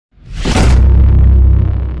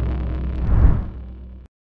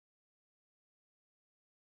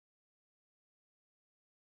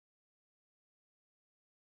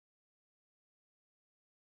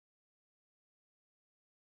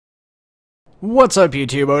What's up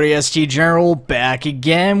YouTube, ODST General back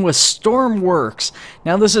again with Stormworks.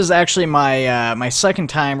 Now this is actually my my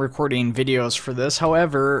second time recording videos for this.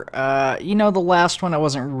 However, you know, the last one I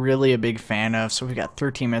wasn't really a big fan of, so we've got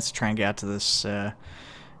 13 minutes to try and get out to this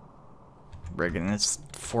rig, and it's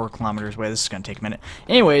 4 kilometers away. This is going to take a minute.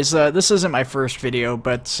 Anyways, this isn't my first video,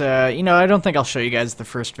 but you know, I don't think I'll show you guys the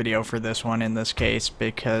first video for this one in this case,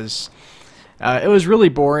 because it was really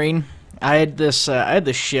boring. I had this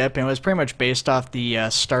ship, and it was pretty much based off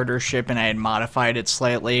the starter ship, and I had modified it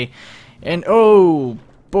slightly. And oh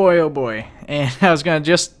boy, and I was gonna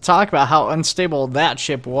just talk about how unstable that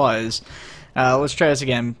ship was. Let's try this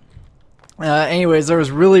again. Anyways, there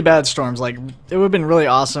was really bad storms. Like, it would have been really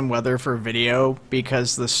awesome weather for video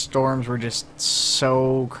because the storms were just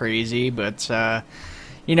so crazy. But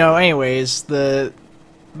you know, anyways,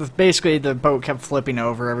 basically the boat kept flipping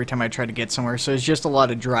over every time I tried to get somewhere, so it's just a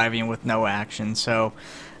lot of driving with no action. So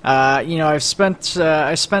you know, I spent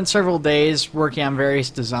several days working on various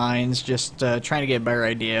designs, just trying to get a better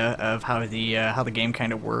idea of how the game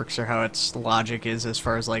kind of works, or how its logic is as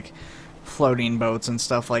far as like floating boats and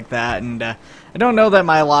stuff like that. And I don't know that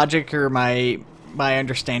my logic or my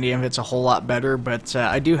understanding of it's a whole lot better, but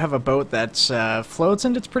I do have a boat that floats,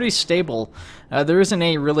 and it's pretty stable. There isn't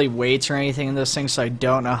any really weights or anything in this thing, so I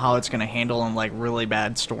don't know how it's going to handle in like really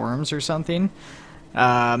bad storms or something.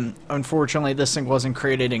 Unfortunately, this thing wasn't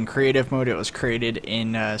created in creative mode. It was created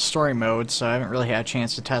in story mode, so I haven't really had a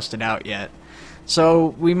chance to test it out yet.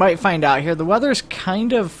 So we might find out here. The weather's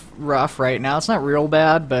kind of rough right now. It's not real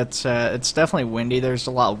bad, but it's definitely windy. There's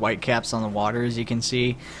a lot of white caps on the water, as you can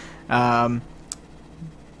see.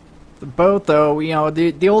 The boat, though, you know,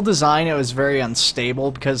 the old design, it was very unstable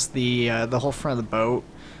because the whole front of the boat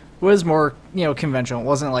was more, you know, conventional. It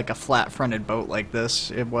wasn't like a flat-fronted boat like this.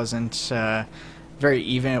 It wasn't very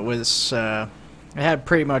even. It was it had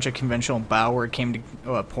pretty much a conventional bow where it came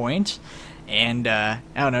to a point, and I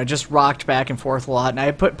don't know, it just rocked back and forth a lot. And I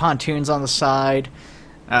put pontoons on the side,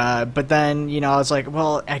 but then, you know, I was like,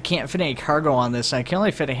 well, I can't fit any cargo on this. I can only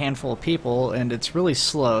fit a handful of people, and it's really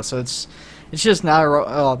slow, so it's just not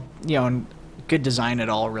a you know, good design at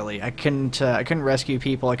all, really. I couldn't rescue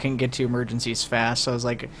people. I couldn't get to emergencies fast. So I was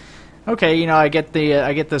like, okay, you know, I get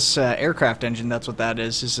this aircraft engine. That's what that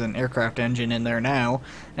is. Is an aircraft engine in there now.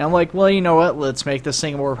 And I'm like, well, you know what? Let's make this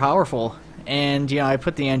thing more powerful. And you know, I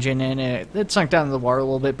put the engine in. It sunk down in the water a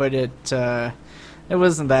little bit, but it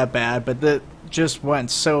wasn't that bad. But it just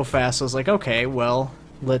went so fast. I was like, okay, well,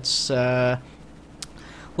 let's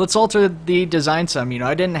alter the design some. You know,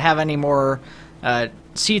 I didn't have any more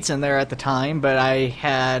seats in there at the time, but I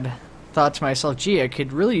had thought to myself, gee, I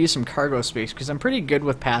could really use some cargo space because I'm pretty good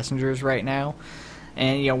with passengers right now.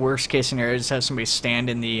 And you know, worst case scenario, just have somebody stand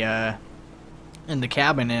in the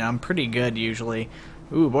cabin, and I'm pretty good usually.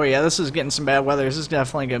 Ooh, boy, yeah, this is getting some bad weather. This is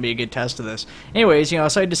definitely going to be a good test of this. Anyways, you know,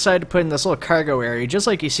 so I decided to put in this little cargo area, just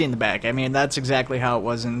like you see in the back. I mean, that's exactly how it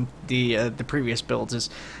was in the previous builds.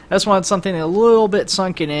 I just wanted something a little bit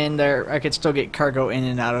sunken in there. I could still get cargo in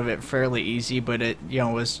and out of it fairly easy, but it, you know,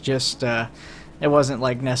 was just, it wasn't,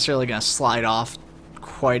 like, necessarily going to slide off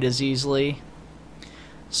quite as easily.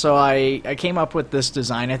 So I came up with this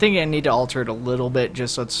design. I think I need to alter it a little bit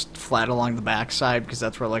just so it's flat along the back side, because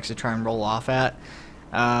that's where it likes to try and roll off at.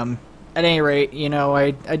 At any rate, you know,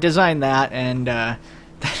 I designed that, and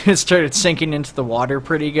it started sinking into the water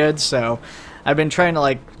pretty good, so I've been trying to,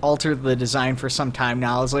 like, alter the design for some time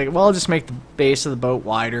now. I was like, well, I'll just make the base of the boat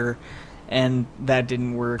wider, and that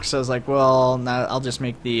didn't work. So I was like, well, no, I'll just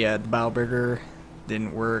make the bow bigger.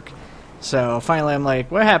 Didn't work. So finally I'm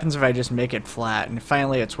like, what happens if I just make it flat? And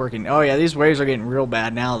finally it's working. Oh yeah, these waves are getting real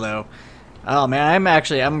bad now, though. Oh man,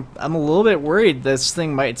 I'm a little bit worried this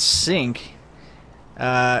thing might sink.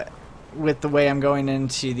 With the way I'm going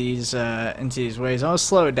into these waves. I'll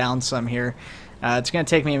slow it down some here. It's going to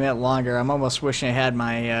take me a minute longer. I'm almost wishing I had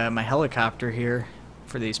my my helicopter here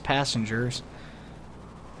for these passengers.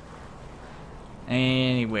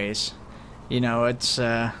 Anyways, you know, it's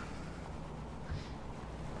this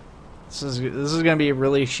is going to be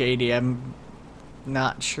really shady. I'm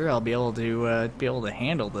not sure I'll be able to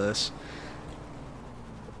handle this.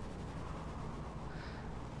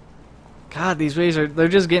 God, these waves they're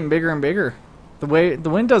just getting bigger and bigger. The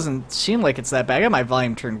wind doesn't seem like it's that bad. I got my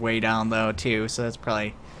volume turned way down though too, so that's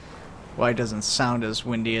probably why it doesn't sound as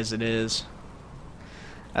windy as it is.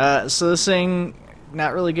 So this thing,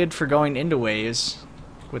 not really good for going into waves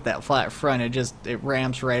with that flat front. It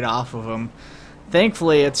ramps right off of them.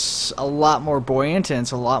 Thankfully, it's a lot more buoyant, and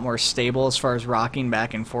it's a lot more stable as far as rocking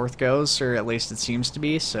back and forth goes, or at least it seems to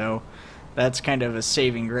be. So that's kind of a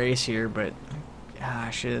saving grace here. But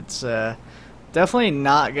gosh, it's definitely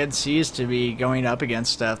not good seas to be going up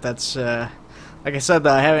against stuff. That's, like I said,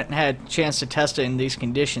 though, I haven't had a chance to test it in these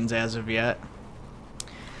conditions as of yet.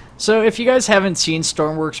 So if you guys haven't seen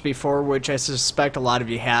Stormworks before, which I suspect a lot of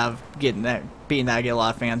you have, being that I get a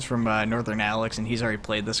lot of fans from Northern Alex, and he's already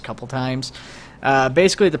played this a couple times.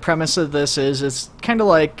 Basically, the premise of this is it's kind of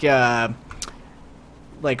like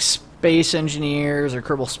Space Engineers or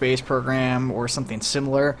Kerbal Space Program or something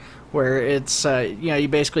similar, where it's you know, you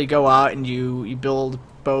basically go out and you build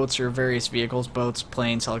boats or various vehicles, boats,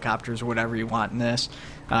 planes, helicopters, whatever you want in this,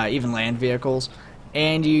 even land vehicles.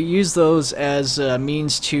 And you use those as a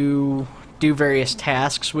means to do various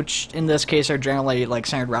tasks, which in this case are generally like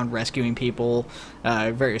centered around rescuing people,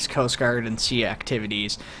 various Coast Guard and sea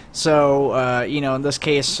activities. So, you know, in this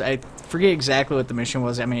case, I forget exactly what the mission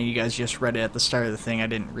was. I mean, you guys just read it at the start of the thing. I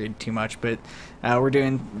didn't read too much, but we're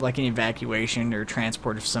doing like an evacuation or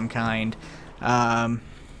transport of some kind. I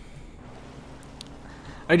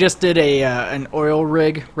just did an oil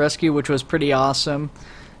rig rescue, which was pretty awesome.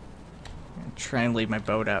 Try and leave my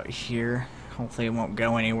boat out here. Hopefully it won't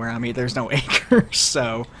go anywhere on me. There's no anchor,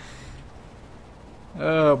 so...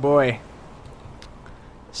 Oh boy.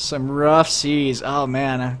 Some rough seas. Oh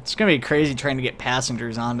man, it's gonna be crazy trying to get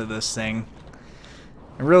passengers onto this thing.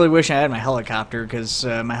 I really wish I had my helicopter, because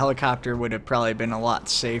my helicopter would have probably been a lot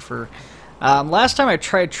safer. Last time I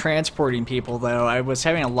tried transporting people, though, I was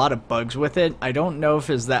having a lot of bugs with it. I don't know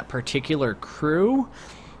if it's that particular crew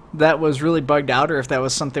that was really bugged out, or if that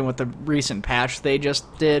was something with the recent patch they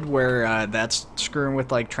just did where that's screwing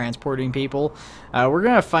with like transporting people. We're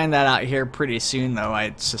gonna find that out here pretty soon, though,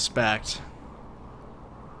 I suspect.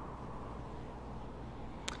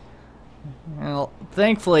 Well,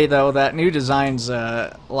 thankfully, though, that new design's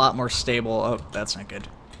a lot more stable. Oh, that's not good.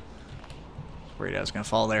 Worried I was gonna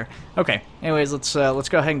fall there. Okay. Anyways, let's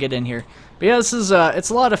go ahead and get in here. But yeah, this is it's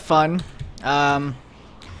a lot of fun.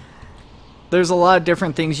 There's a lot of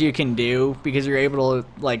different things you can do because you're able to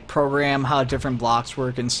like program how different blocks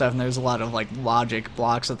work and stuff, and there's a lot of like logic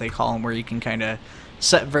blocks that they call them, where you can kind of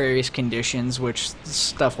set various conditions which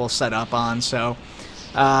stuff will set up on. So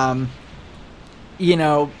you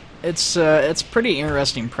know, it's pretty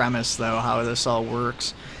interesting premise, though, how this all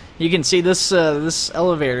works. You can see this this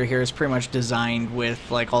elevator here is pretty much designed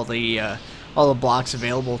with like all the blocks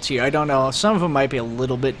available to you. I don't know, some of them might be a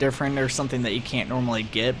little bit different or something that you can't normally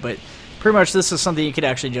get, but pretty much this is something you could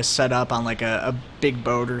actually just set up on like a big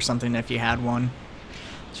boat or something if you had one.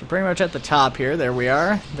 So pretty much at the top here, there we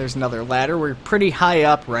are. There's another ladder. We're pretty high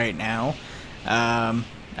up right now. I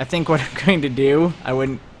think what I'm going to do, I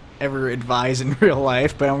wouldn't ever advise in real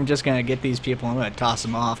life, but I'm just going to get these people and I'm going to toss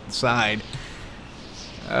them off the side.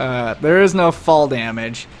 There is no fall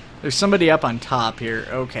damage. There's somebody up on top here.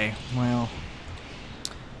 Okay, well,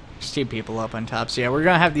 there's two people up on top. So yeah, we're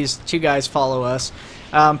going to have these two guys follow us.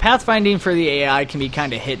 Pathfinding for the AI can be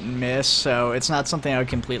kind of hit and miss, so it's not something I would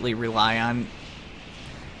completely rely on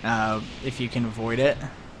if you can avoid it.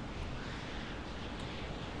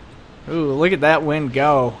 Ooh, look at that wind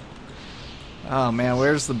go. Oh man,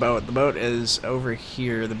 where's the boat? The boat is over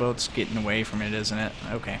here. The boat's getting away from it, isn't it?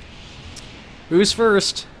 Okay. Who's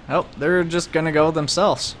first? Oh, they're just gonna go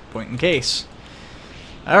themselves. Point in case.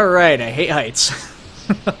 Alright, I hate heights.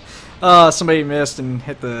 Oh, somebody missed and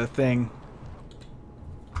hit the thing.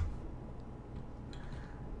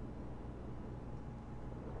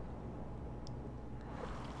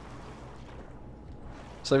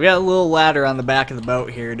 So I've got a little ladder on the back of the boat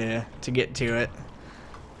here to get to it.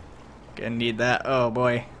 Gonna need that. Oh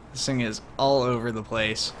boy, this thing is all over the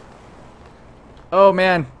place. Oh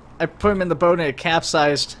man, I put him in the boat and it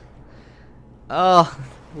capsized. Oh,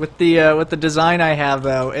 with the design I have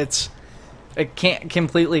though, it can't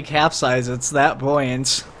completely capsize. It's that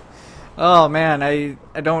buoyant. Oh man, I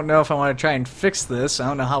don't know if I want to try and fix this. I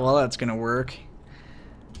don't know how well that's gonna work.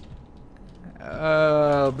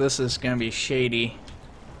 Oh, this is gonna be shady.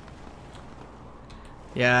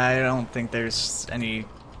 Yeah, I don't think there's any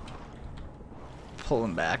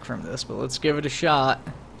pulling back from this, but let's give it a shot.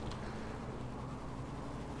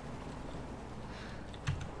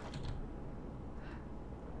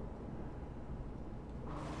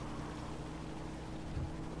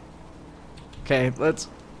 Okay, let's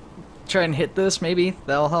try and hit this, maybe.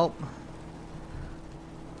 That'll help.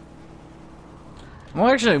 I'm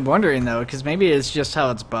actually wondering, though, because maybe it's just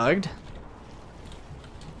how it's bugged.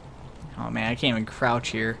 Oh man, I can't even crouch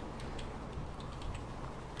here.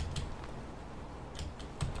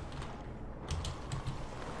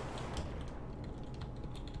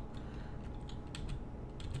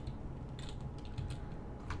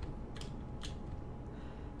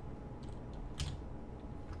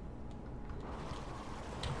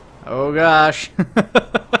 Oh gosh.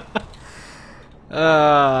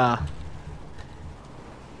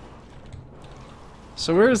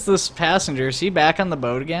 So where's this passenger? Is he back on the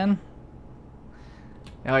boat again?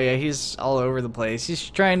 Oh yeah, he's all over the place. He's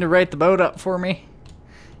trying to right the boat up for me.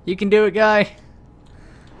 You can do it, guy.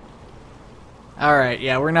 Alright,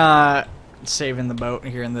 yeah, we're not saving the boat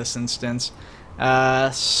here in this instance.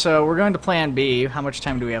 So we're going to plan B. How much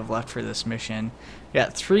time do we have left for this mission? We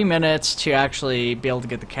got 3 minutes to actually be able to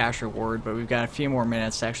get the cash reward, but we've got a few more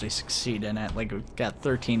minutes to actually succeed in it. Like, we've got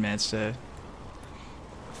 13 minutes to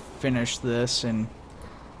finish this, and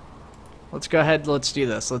let's go ahead, let's do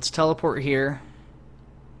this. Let's teleport here.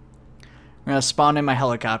 I'm going to spawn in my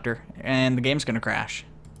helicopter, and the game's going to crash.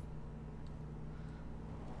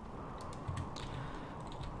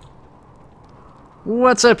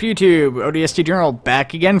 What's up, YouTube? ODST Journal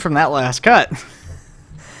back again from that last cut.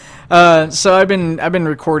 So I've been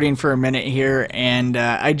recording for a minute here, and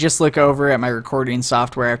I just look over at my recording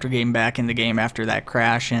software after getting back in the game after that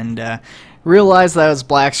crash, and realized that it was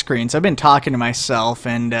black screen. So I've been talking to myself,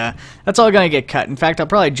 and that's all going to get cut. In fact, I'll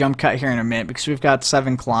probably jump cut here in a minute because we've got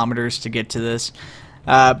 7 kilometers to get to this.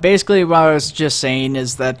 Basically, what I was just saying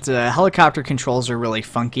is that helicopter controls are really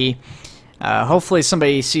funky. Hopefully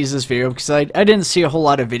somebody sees this video, because I didn't see a whole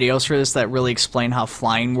lot of videos for this that really explain how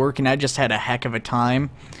flying works, and I just had a heck of a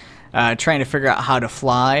time trying to figure out how to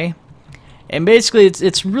fly. And basically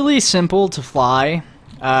it's really simple to fly.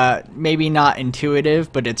 Maybe not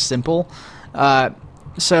intuitive, but it's simple.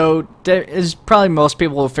 So as probably most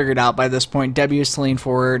people will figure it out by this point, W is to lean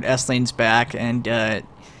forward, S leans back, and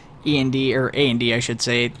E and D, or A and D I should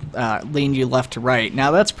say, lean you left to right. Now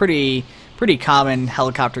that's pretty common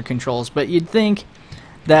helicopter controls, but you'd think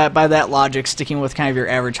that by that logic, sticking with kind of your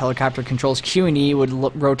average helicopter controls, Q and E would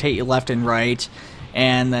rotate you left and right,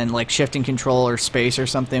 and then like shifting control or space or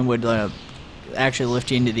something would actually lift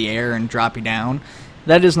you into the air and drop you down.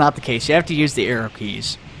 That is not the case. You have to use the arrow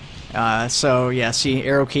keys. So yeah, see,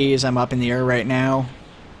 arrow keys, I'm up in the air right now.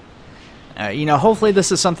 You know, hopefully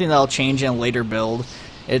this is something that'll change in a later build.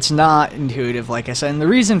 It's not intuitive, like I said, and the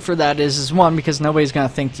reason for that is one, because nobody's going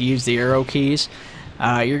to think to use the arrow keys.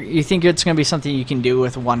 You think it's going to be something you can do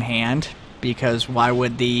with one hand, because why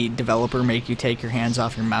would the developer make you take your hands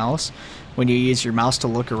off your mouse when you use your mouse to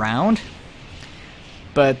look around?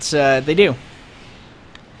 But they do.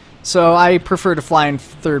 So I prefer to fly in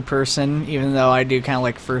third person, even though I do kind of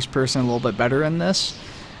like first person a little bit better in this.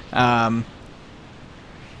 You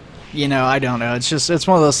know, I don't know. It's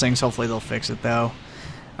one of those things. Hopefully they'll fix it, though.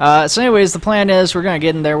 So anyways, the plan is we're going to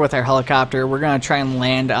get in there with our helicopter. We're going to try and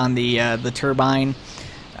land on the turbine.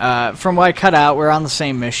 From what I cut out, we're on the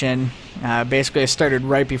same mission. Basically, I started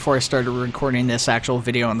right before I started recording this actual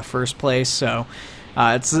video in the first place. So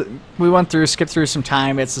we went through, skipped through some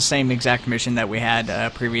time. It's the same exact mission that we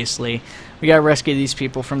had previously. We got to rescue these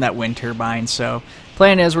people from that wind turbine. So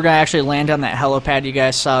plan is we're going to actually land on that helipad you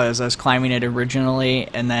guys saw as I was climbing it originally,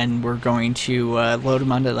 and then we're going to load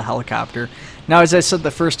them onto the helicopter. Now, as I said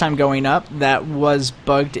the first time going up, that was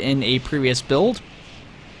bugged in a previous build,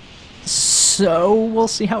 so we'll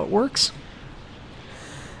see how it works.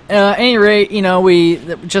 At any rate, you know,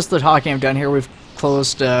 just the talking I've done here, we've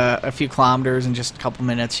closed a few kilometers in just a couple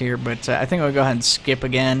minutes here, but I think I'll go ahead and skip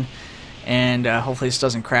again, and hopefully this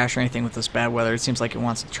doesn't crash or anything with this bad weather. It seems like it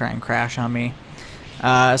wants to try and crash on me.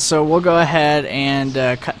 So we'll go ahead and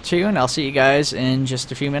cut to, and I'll see you guys in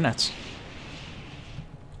just a few minutes.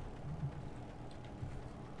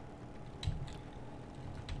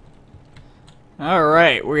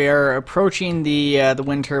 Alright, we are approaching the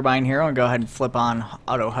wind turbine here. I'll go ahead and flip on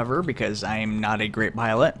auto hover because I'm not a great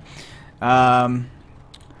pilot. The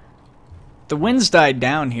wind's died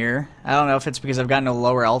down here. I don't know if it's because I've gotten to a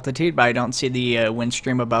lower altitude, but I don't see the wind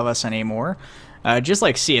stream above us anymore. Just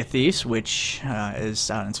like Sea of Thieves, which is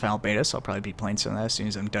out in its final beta, so I'll probably be playing some of that as soon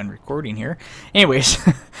as I'm done recording here. Anyways,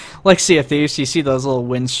 like Sea of Thieves, you see those little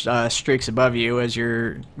wind streaks above you as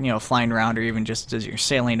you're, flying around, or even just as you're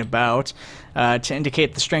sailing about, to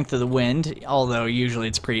indicate the strength of the wind, although usually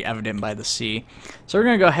it's pretty evident by the sea. So we're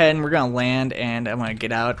going to go ahead and we're going to land, and I'm going to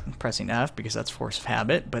get out pressing F because that's force of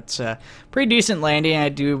habit, but pretty decent landing. I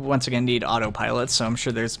do, once again, need autopilot, so I'm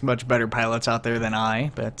sure there's much better pilots out there than I,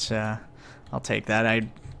 but I'll take that.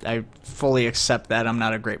 I fully accept that. I'm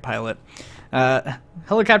not a great pilot.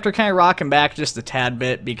 Helicopter kind of rocking back just a tad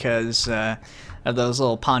bit because of those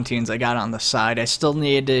little pontoons I got on the side. I still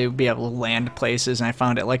need to be able to land places, and I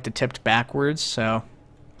found it like to tipped backwards, so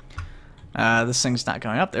this thing's not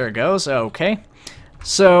going up. There it goes. Okay.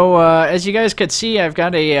 So as you guys could see, I've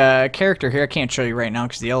got a character here. I can't show you right now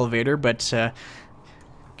because the elevator, but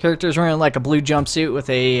Character's wearing like a blue jumpsuit with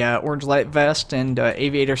a orange light vest and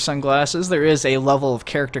aviator sunglasses. There is a level of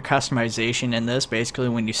character customization in this. Basically,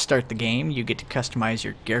 when you start the game, you get to customize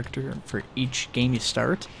your character for each game you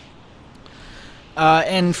start.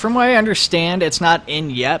 And from what I understand, it's not in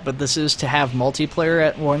yet, but this is to have multiplayer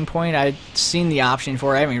at one point. I've seen the option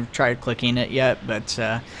for it. I haven't even tried clicking it yet, but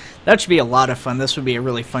that should be a lot of fun. This would be a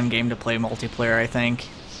really fun game to play multiplayer, I think.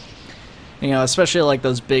 You know, especially like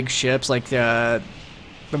those big ships, like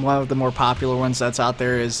one of the more popular ones that's out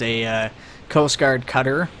there is a Coast Guard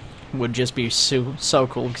cutter. Would just be so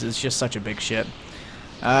cool because it's just such a big ship.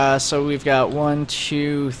 So we've got 1,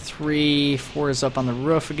 2, 3, 4 is up on the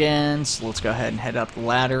roof again. So let's go ahead and head up the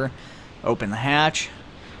ladder, open the hatch.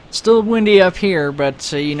 Still windy up here,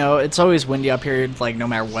 but you know, it's always windy up here, like no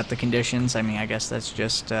matter what the conditions. I mean, I guess that's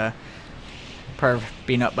just part of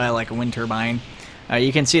being up by like a wind turbine.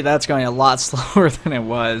 You can see that's going a lot slower than it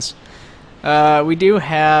was. We do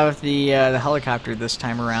have the helicopter this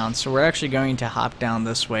time around, so we're actually going to hop down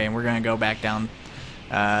this way, and we're going to go back down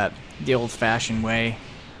the old-fashioned way.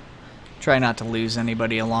 Try not to lose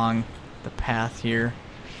anybody along the path here.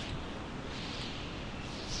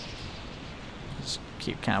 Just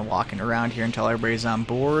keep kind of walking around here until everybody's on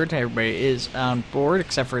board. Everybody is on board,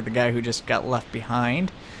 except for the guy who just got left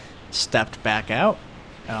behind. Stepped back out.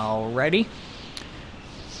 Alrighty.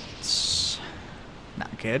 It's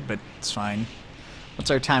not good, but it's fine.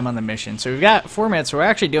 What's our time on the mission? So we've got 4 minutes. So we're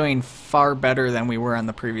actually doing far better than we were on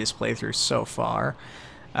the previous playthrough so far.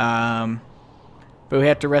 But we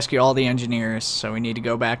have to rescue all the engineers, so we need to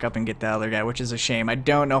go back up and get the other guy, which is a shame. I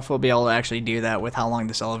don't know if we'll be able to actually do that with how long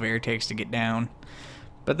this elevator takes to get down.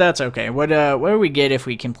 But that's okay. What do we get if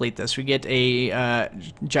we complete this? We get a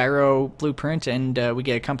gyro blueprint, and we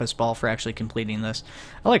get a compass ball for actually completing this.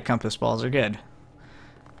 I like compass balls. They're good.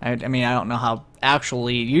 I mean, I don't know how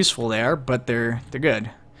actually useful they are, but they're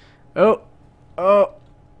good. Oh,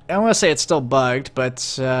 I want to say it's still bugged, but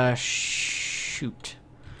shoot.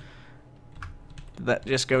 Did that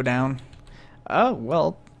just go down? Oh,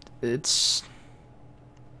 well,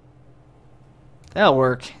 that'll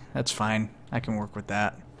work. That's fine. I can work with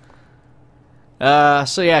that.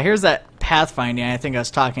 So yeah, here's that pathfinding I think I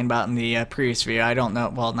was talking about in the previous video. I don't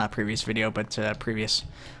know, well, not previous video, but previous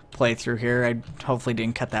playthrough here. I hopefully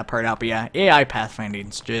didn't cut that part out, but yeah, AI pathfinding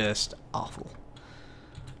is just awful.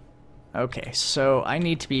 Okay, so I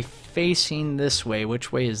need to be facing this way.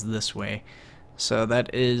 Which way is this way? So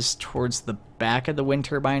that is towards the back of the wind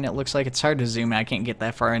turbine, it looks like. It's hard to zoom in. I can't get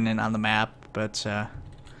that far in and on the map, but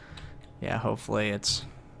yeah, hopefully it's...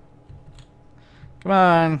 Come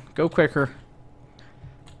on, go quicker.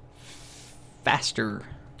 Faster.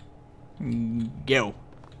 Go.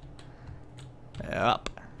 Up.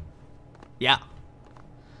 Yeah.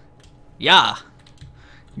 Yeah.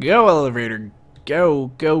 Go, elevator.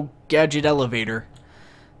 Go gadget elevator.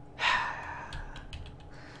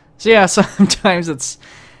 So yeah, sometimes it's,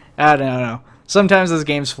 I don't know. Sometimes this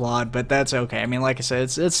game's flawed, but that's okay. I mean, like I said,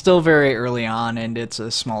 it's still very early on, and it's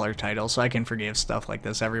a smaller title, so I can forgive stuff like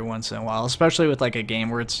this every once in a while, especially with like a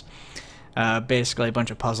game where it's basically a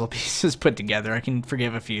bunch of puzzle pieces put together. I can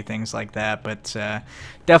forgive a few things like that, but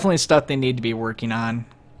definitely stuff they need to be working on.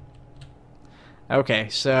 Okay,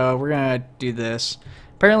 so we're gonna do this.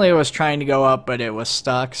 Apparently it was trying to go up, but it was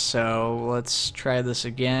stuck, so let's try this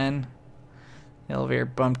again. The elevator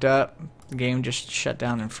bumped up. The game just shut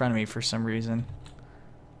down in front of me for some reason.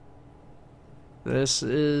 This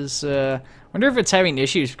is, wonder if it's having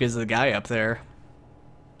issues because of the guy up there.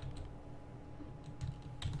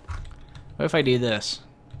 What if I do this?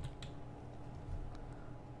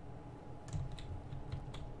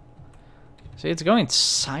 See, it's going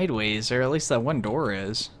sideways, or at least that one door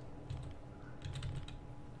is.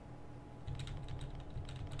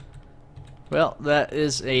 Well, that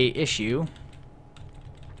is a issue.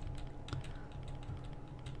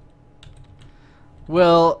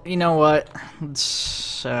 Well, you know what?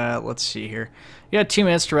 Let's see here. You got 2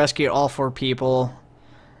 minutes to rescue all 4 people,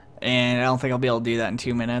 and I don't think I'll be able to do that in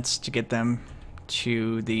 2 minutes to get them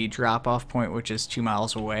to the drop-off point, which is 2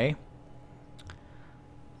 miles away.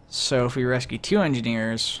 So if we rescue 2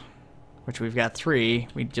 engineers, which we've got 3,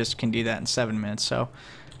 we just can do that in 7 minutes. So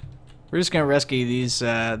we're just gonna rescue these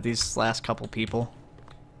last couple people.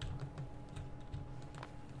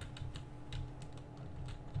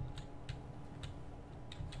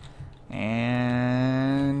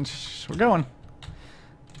 And we're going.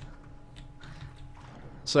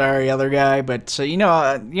 Sorry, other guy, but you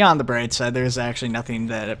know, yeah, on the bright side, there's actually nothing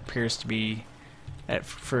that appears to be, at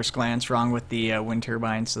first glance, wrong with the wind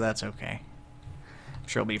turbine, so that's okay. I'm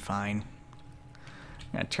sure it'll be fine.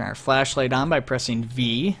 I'm gonna turn our flashlight on by pressing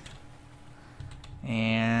V.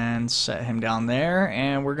 and set him down there,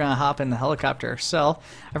 and we're gonna hop in the helicopter ourselves.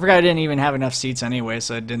 I forgot I didn't even have enough seats anyway,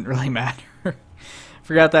 so it didn't really matter.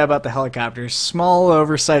 Forgot that about the helicopter. Small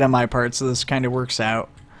oversight on my part, so this kind of works out.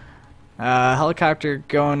 Helicopter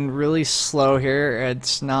going really slow here.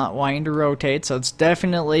 It's not wanting to rotate, so it's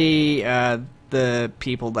definitely the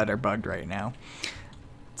people that are bugged right now.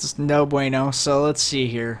 It's no bueno. So let's see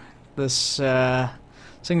here. This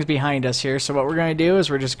thing's behind us here. So what we're going to do is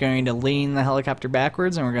we're just going to lean the helicopter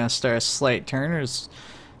backwards, and we're going to start a slight turn, or as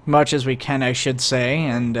much as we can, I should say,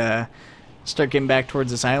 and start getting back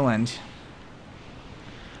towards this island.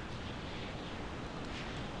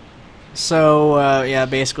 So yeah,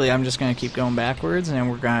 basically I'm just going to keep going backwards, and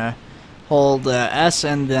we're going to hold S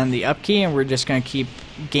and then the up key, and we're just going to keep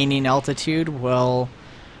gaining altitude while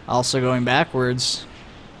also going backwards.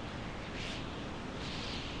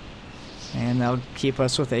 And that'll keep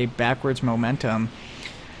us with a backwards momentum.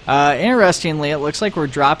 Interestingly, it looks like we're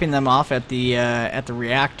dropping them off at the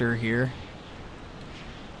reactor here.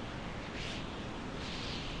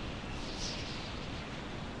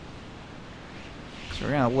 So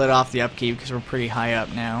we're gonna let off the upkeep because we're pretty high up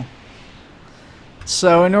now.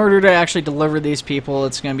 So in order to actually deliver these people,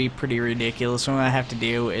 it's gonna be pretty ridiculous. What I have to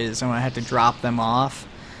do is I'm gonna have to drop them off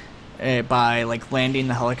by like landing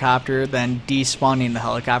the helicopter, then despawning the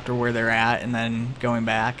helicopter where they're at, and then going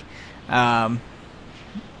back. Yeah,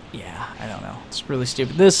 I don't know. It's really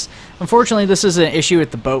stupid. Unfortunately, this is an issue with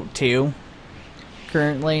the boat too.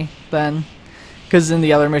 Currently, then, because in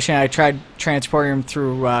the other mission I tried transporting him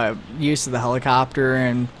through use of the helicopter,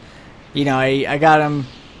 and you know I got him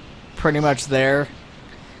pretty much there,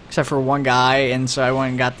 except for one guy, and so I went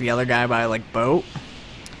and got the other guy by like boat.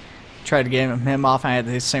 Tried to get him off, and I had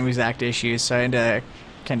the same exact issues, so I had to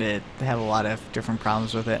kind of have a lot of different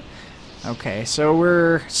problems with it. Okay, so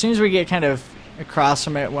as soon as we get kind of across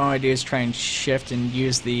from it, what I do is try and shift and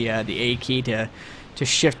use the A key to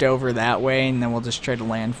shift over that way, and then we'll just try to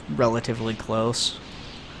land relatively close.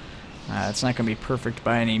 It's not going to be perfect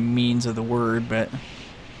by any means of the word, but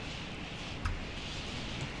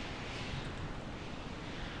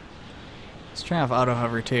let's turn off auto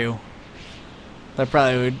hover too. That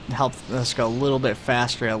probably would help us go a little bit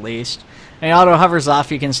faster at least. And auto hover's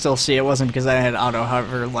off, you can still see it wasn't because I had auto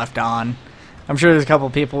hover left on. I'm sure there's a couple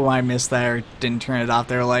people who I missed that or didn't turn it off.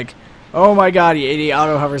 They're like, oh my god, you idiot,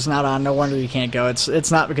 auto hover's not on, no wonder you can't go.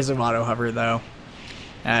 It's not because of auto hover though.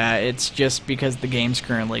 It's just because the game's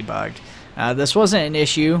currently bugged. This wasn't an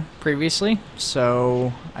issue previously,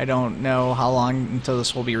 so I don't know how long until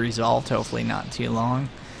this will be resolved. Hopefully not too long.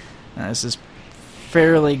 This is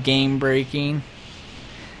fairly game breaking.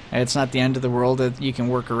 It's not the end of the world. You can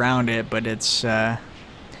work around it, but it's not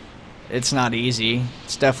easy.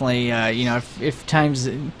 It's definitely you know, if times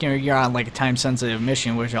you're on like a time sensitive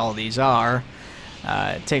mission, which all these are,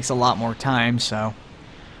 it takes a lot more time. So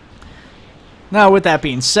now, with that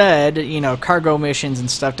being said, you know, cargo missions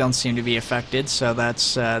and stuff don't seem to be affected, so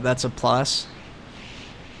that's a plus.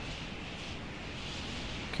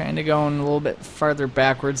 Kind of going a little bit farther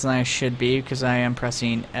backwards than I should be because I am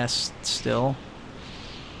pressing S still.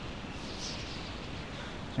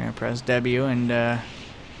 So I'm going to press W and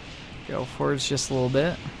go forwards just a little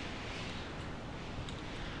bit.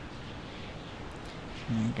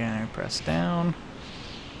 I'm going to press down.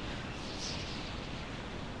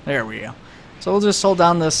 There we go. So we'll just hold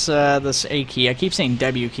down this this A key. I keep saying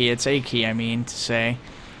W key. It's A key, I mean to say.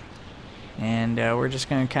 And we're just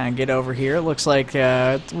going to kind of get over here. It looks like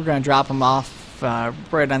we're going to drop them off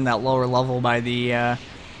right on that lower level by the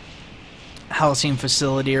housing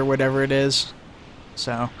facility or whatever it is.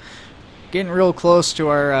 So getting real close to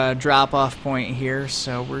our drop-off point here.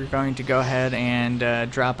 So we're going to go ahead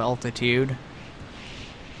and drop altitude.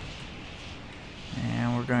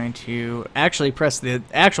 And we're going to actually press the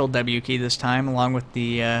actual W key this time along with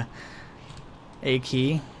the A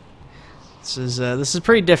key. This is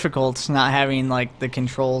pretty difficult, not having like the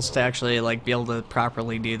controls to actually like be able to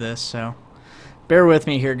properly do this. So bear with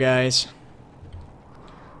me here, guys.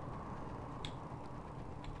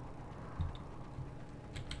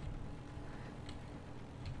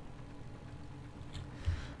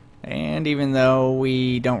 And even though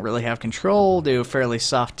we don't really have control, we'll do a fairly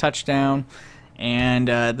soft touchdown. And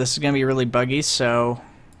this is going to be really buggy, so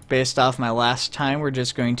based off my last time, we're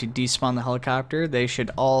just going to despawn the helicopter. They should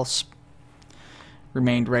all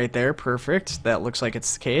remained right there. Perfect. That looks like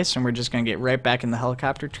it's the case, and we're just going to get right back in the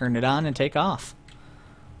helicopter, turn it on, and take off.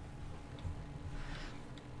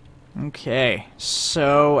 Okay,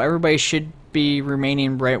 so everybody should be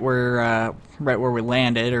remaining right where we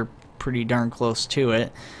landed, or pretty darn close to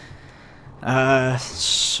it.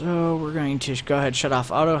 So we're going to go ahead and shut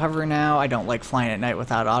off auto hover now. I don't like flying at night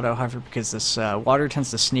without auto hover because this water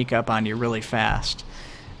tends to sneak up on you really fast.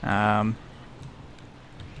 You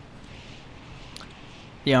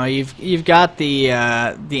know, you've got the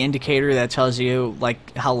indicator that tells you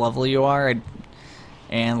like how level you are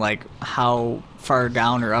and like how far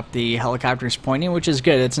down or up the helicopter is pointing, which is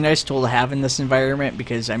good. It's a nice tool to have in this environment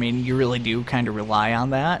because I mean you really do kind of rely on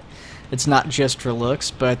that. It's not just for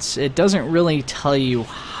looks, but it doesn't really tell you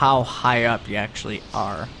how high up you actually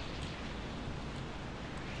are.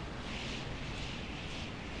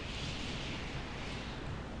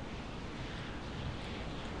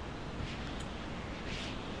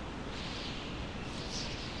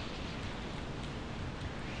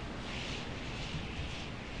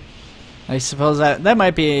 I suppose that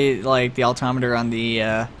might be like the altimeter on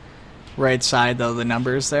the right side, though, the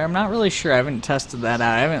numbers there. I'm not really sure. I haven't tested that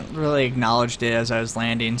out. I haven't really acknowledged it as I was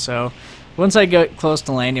landing, so once I get close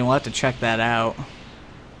to landing, we'll have to check that out.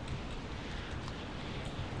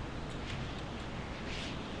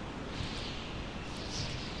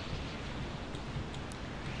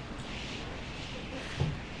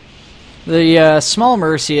 The small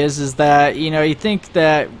mercy is that, you know, you think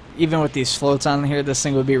that even with these floats on here, this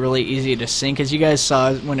thing would be really easy to sink, as you guys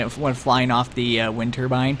saw when it went flying off the wind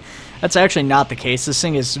turbine. That's actually not the case. This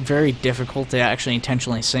thing is very difficult to actually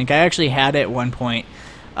intentionally sink. I actually had it at one point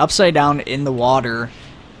upside down in the water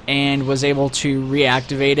and was able to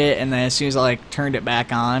reactivate it, and then as soon as I like turned it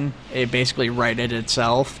back on, it basically righted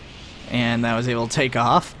itself, and I was able to take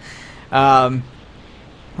off.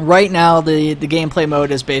 Right now, the gameplay mode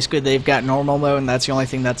is basically they've got normal mode, and that's the only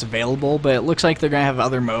thing that's available, but it looks like they're going to have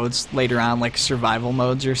other modes later on, like survival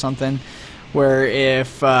modes or something, where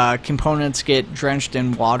if components get drenched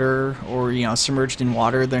in water or, you know, submerged in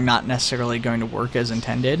water, they're not necessarily going to work as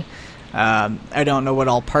intended. I don't know what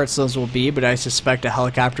all parts those will be, but I suspect a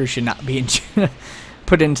helicopter should not be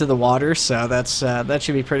put into the water, so that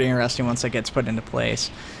should be pretty interesting once it gets put into place.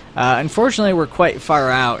 Unfortunately, we're quite far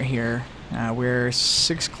out here. We're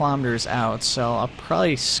 6 kilometers out, so I'll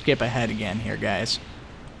probably skip ahead again here, guys.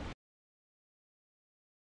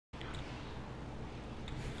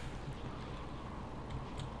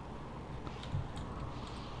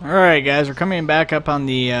 Alright, guys, we're coming back up on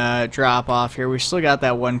the drop-off here. We still got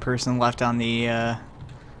that one person left on the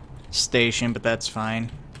station, but that's fine.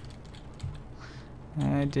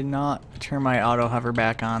 I did not turn my auto hover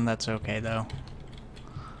back on. That's okay, though.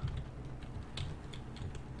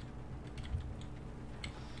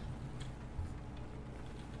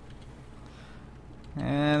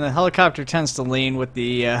 And the helicopter tends to lean with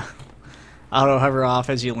the auto hover off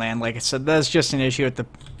as you land. Like I said, that's just an issue with the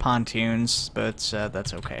pontoons, but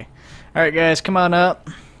that's okay. Alright, guys, come on up.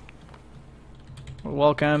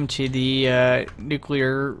 Welcome to the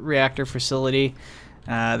nuclear reactor facility.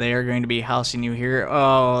 They are going to be housing you here.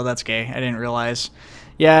 Oh, that's gay. I didn't realize.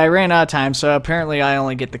 Yeah, I ran out of time, so apparently I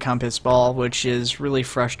only get the compass ball, which is really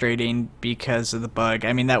frustrating because of the bug.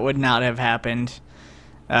 I mean, that would not have happened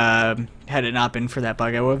had it not been for that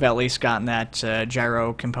bug. I would have at least gotten that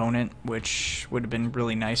gyro component, which would have been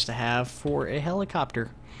really nice to have for a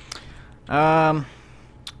helicopter.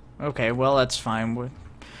 Okay, well, that's fine. We're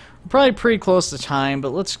probably pretty close to time,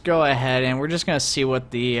 but let's go ahead and we're just gonna see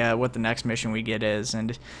what the next mission we get is,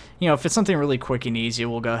 and you know, if it's something really quick and easy,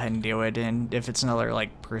 we'll go ahead and do it, and if it's another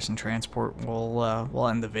like person transport, we'll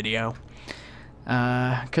end the video.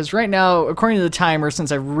 Because right now, according to the timer,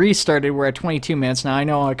 since I've restarted, we're at 22 minutes. Now, I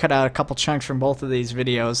know I cut out a couple chunks from both of these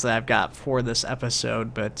videos that I've got for this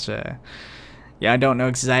episode, but, yeah, I don't know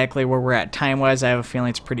exactly where we're at time-wise. I have a feeling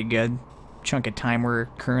it's pretty good chunk of time we're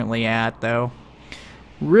currently at, though.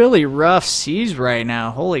 Really rough seas right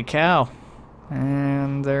now. Holy cow.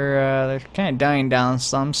 And they're kind of dying down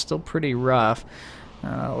some. Still pretty rough.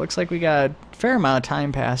 Looks like we got a fair amount of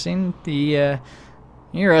time passing.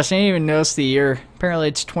 Interesting, I didn't even notice the year. Apparently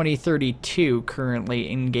it's 2032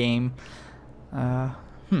 currently in-game.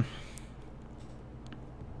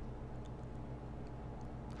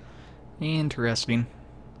 Interesting.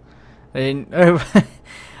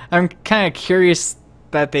 I'm kind of curious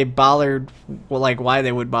that they bothered, well, like why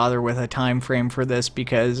they would bother with a time frame for this,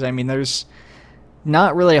 because, I mean, there's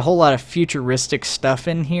not really a whole lot of futuristic stuff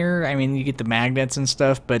in here. I mean, you get the magnets and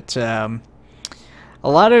stuff, but a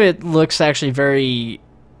lot of it looks actually very,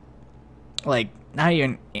 like, not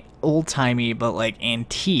even old-timey, but, like,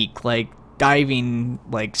 antique, like, diving,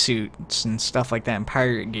 like, suits and stuff like that, and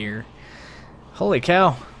pirate gear. Holy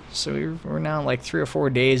cow. So we're now, like, 3 or 4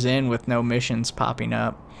 days in with no missions popping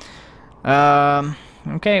up.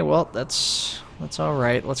 Okay, well, that's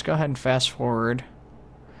alright. Let's go ahead and fast forward.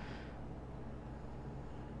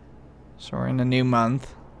 So we're in a new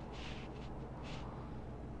month.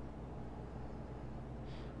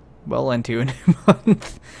 Well into a new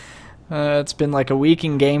month. It's been like a week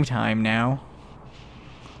in game time now.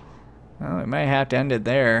 Well, we might have to end it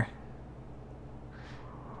there.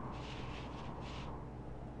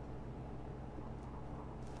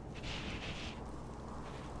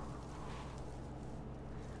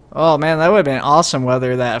 Oh man, that would have been awesome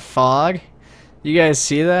weather, that fog. You guys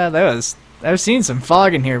see that? I've seen some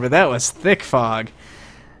fog in here, but that was thick fog.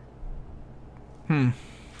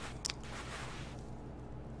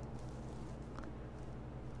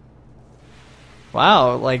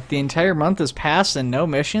 Wow, like the entire month has passed and no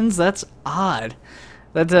missions? That's odd.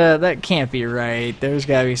 That can't be right. There's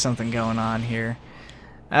gotta be something going on here.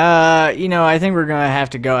 You know, I think we're gonna have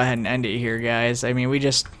to go ahead and end it here, guys. I mean, we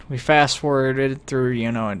fast forwarded through,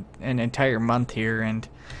 you know, an entire month here, and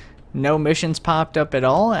no missions popped up at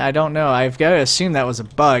all. I don't know. I've got to assume that was a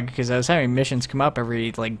bug, because I was having missions come up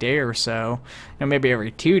every like day or so, you know, maybe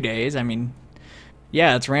every 2 days. I mean,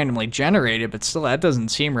 yeah, it's randomly generated, but still, that doesn't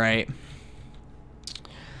seem right.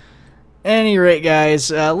 Any rate, guys,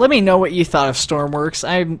 let me know what you thought of Stormworks.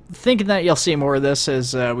 I'm thinking that you'll see more of this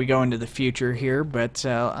as we go into the future here, but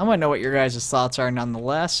I want to know what your guys' thoughts are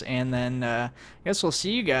nonetheless, and then I guess we'll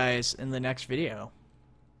see you guys in the next video.